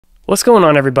What's going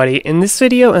on, everybody? In this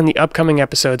video and the upcoming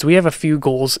episodes, we have a few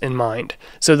goals in mind.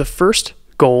 So the first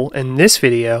goal in this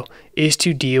video is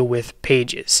to deal with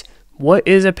pages. What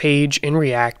is a page in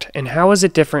React and how is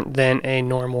it different than a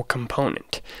normal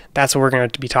component? That's what we're going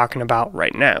to be talking about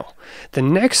right now. The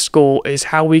next goal is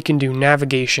how we can do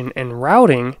navigation and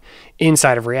routing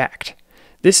inside of React.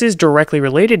 This is directly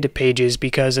related to pages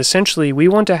because essentially we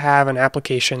want to have an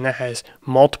application that has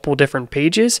multiple different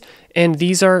pages, and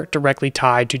these are directly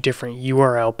tied to different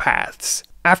URL paths.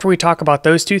 After we talk about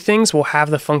those two things, we'll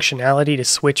have the functionality to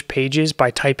switch pages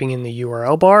by typing in the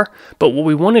URL bar, but what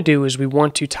we want to do is we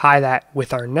want to tie that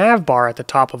with our nav bar at the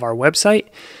top of our website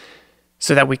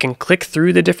so that we can click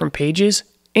through the different pages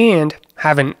and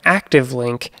have an active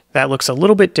link that looks a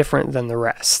little bit different than the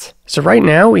rest. So right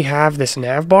now we have this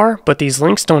nav bar, but these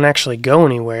links don't actually go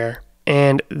anywhere.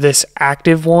 And this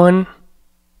active one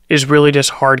is really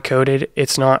just hard-coded.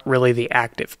 It's not really the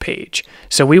active page.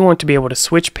 So we want to be able to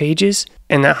switch pages,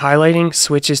 and that highlighting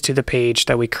switches to the page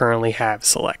that we currently have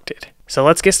selected. So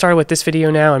let's get started with this video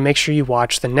now, and make sure you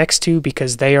watch the next two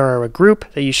because they are a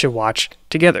group that you should watch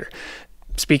together.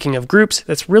 Speaking of groups,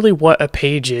 that's really what a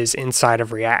page is inside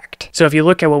of React. So if you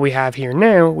look at what we have here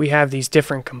now, we have these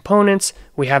different components.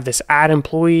 We have this add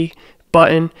employee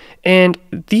button, and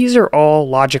these are all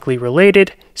logically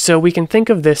related. So we can think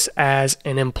of this as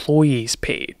an employees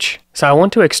page. So I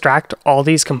want to extract all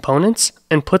these components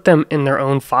and put them in their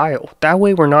own file. That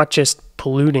way we're not just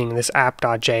polluting this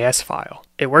app.js file.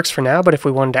 It works for now, but if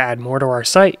we wanted to add more to our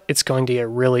site, it's going to get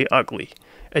really ugly.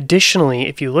 Additionally,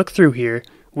 if you look through here,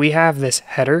 we have this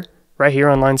header right here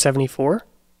on line 74.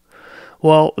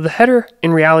 Well, the header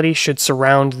in reality should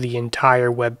surround the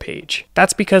entire web page.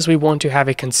 That's because we want to have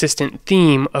a consistent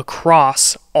theme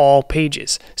across all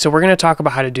pages. So we're going to talk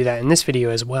about how to do that in this video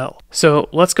as well. So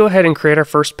let's go ahead and create our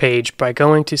first page by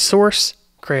going to source,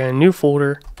 create a new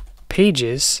folder,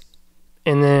 pages,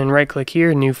 and then right click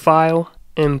here, new file,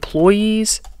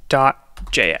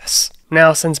 employees.js.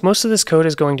 Now, since most of this code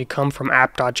is going to come from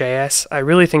app.js, I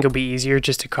really think it'll be easier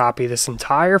just to copy this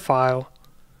entire file,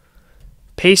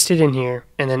 paste it in here,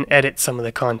 and then edit some of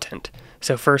the content.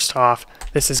 So first off,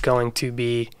 this is going to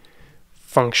be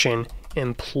function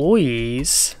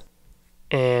employees,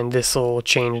 and this will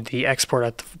change the export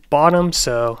at the bottom.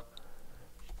 So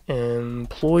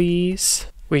employees.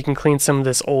 We can clean some of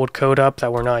this old code up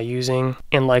that we're not using,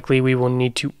 and likely we will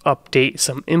need to update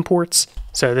some imports.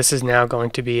 So this is now going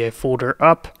to be a folder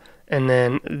up, and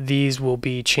then these will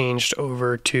be changed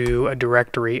over to a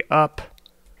directory up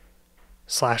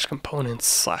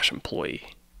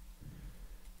 /components/employee.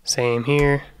 Same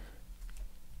here.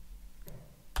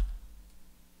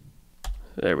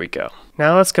 There we go.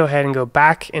 Now let's go ahead and go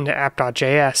back into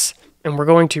app.js, and we're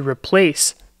going to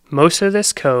replace most of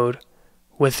this code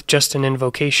with just an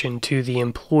invocation to the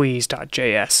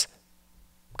employees.js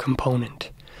component.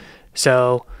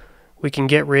 So we can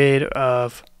get rid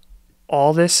of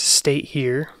all this state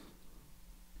here.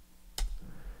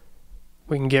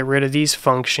 We can get rid of these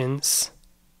functions.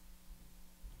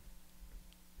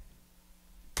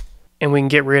 And we can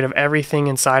get rid of everything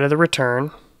inside of the return.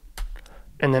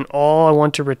 And then all I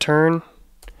want to return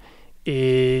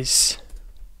is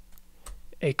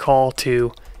a call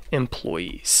to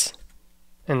employees.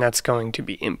 And that's going to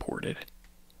be imported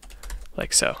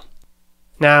like so.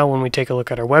 Now when we take a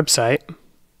look at our website,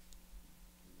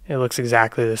 it looks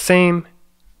exactly the same,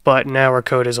 but now our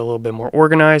code is a little bit more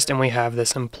organized and we have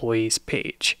this employees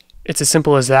page. It's as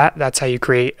simple as that. That's how you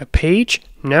create a page.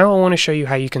 Now I want to show you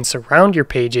how you can surround your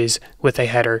pages with a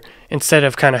header instead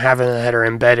of kind of having the header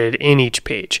embedded in each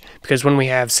page. Because when we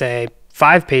have, say,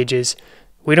 5 pages,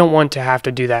 we don't want to have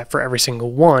to do that for every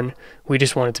single one. We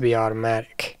just want it to be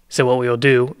automatic. So what we will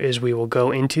do is we will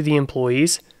go into the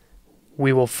employees.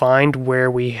 We will find where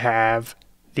we have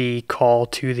the call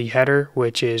to the header,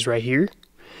 which is right here.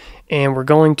 And we're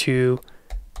going to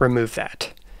remove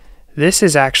that. This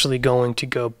is actually going to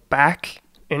go back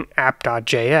in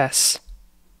app.js.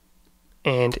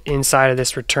 And inside of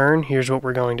this return, here's what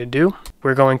we're going to do.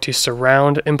 We're going to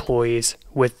surround employees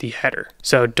with the header.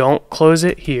 So don't close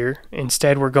it here.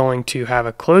 Instead, we're going to have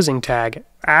a closing tag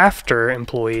after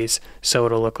employees, so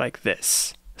it'll look like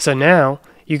this. So now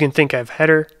you can think of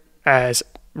header as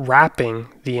wrapping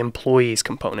the employees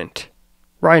component.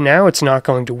 Right now, it's not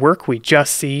going to work. We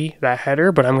just see that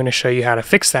header, but I'm going to show you how to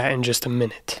fix that in just a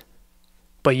minute.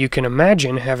 But you can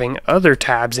imagine having other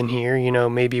tabs in here. You know,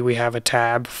 maybe we have a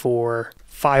tab for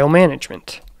file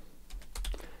management.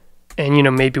 And, you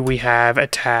know, maybe we have a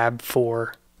tab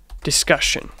for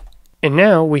discussion. And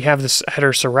now we have this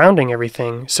header surrounding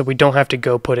everything, so we don't have to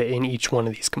go put it in each one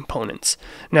of these components.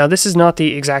 Now, this is not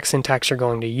the exact syntax you're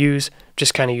going to use.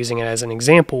 just kind of using it as an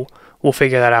example. We'll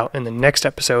figure that out in the next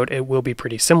episode. It will be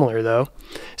pretty similar though.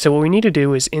 So what we need to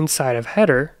do is inside of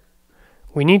header,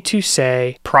 we need to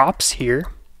say props here,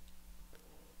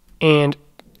 and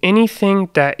anything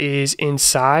that is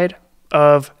inside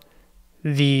of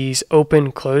these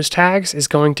open close tags is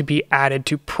going to be added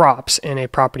to props in a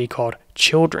property called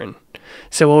children.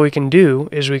 So what we can do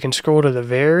is we can scroll to the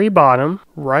very bottom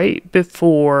right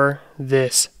before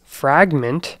this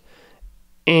fragment,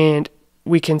 and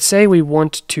we can say we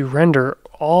want to render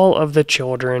all of the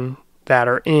children that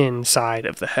are inside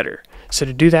of the header. So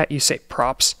to do that, you say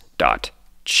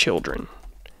props.children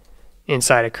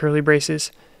inside of curly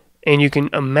braces, and you can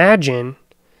imagine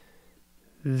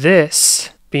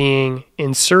this being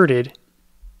inserted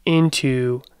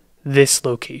into this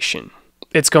location.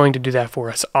 It's going to do that for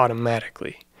us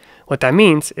automatically. What that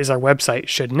means is our website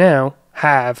should now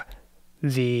have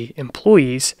the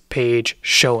employees page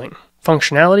showing.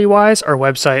 Functionality wise, our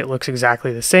website looks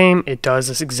exactly the same. It does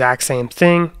this exact same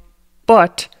thing,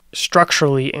 but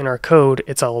structurally in our code,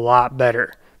 it's a lot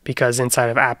better, because inside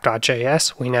of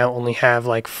app.js, we now only have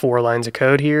like 4 lines of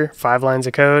code here, 5 lines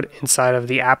of code inside of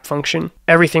the app function.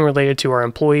 Everything related to our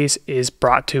employees is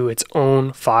brought to its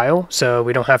own file, so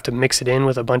we don't have to mix it in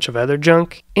with a bunch of other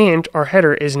junk. And our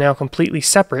header is now completely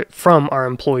separate from our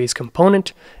employees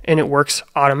component, and it works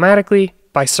automatically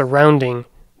by surrounding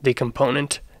the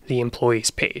component, the employees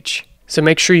page. So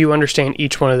make sure you understand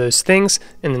each one of those things.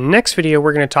 In the next video,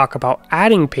 we're going to talk about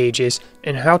adding pages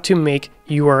and how to make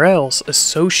URLs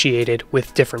associated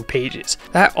with different pages.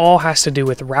 That all has to do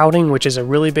with routing, which is a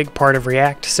really big part of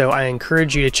React. So I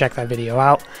encourage you to check that video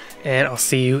out, and I'll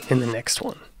see you in the next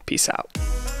one. Peace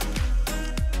out.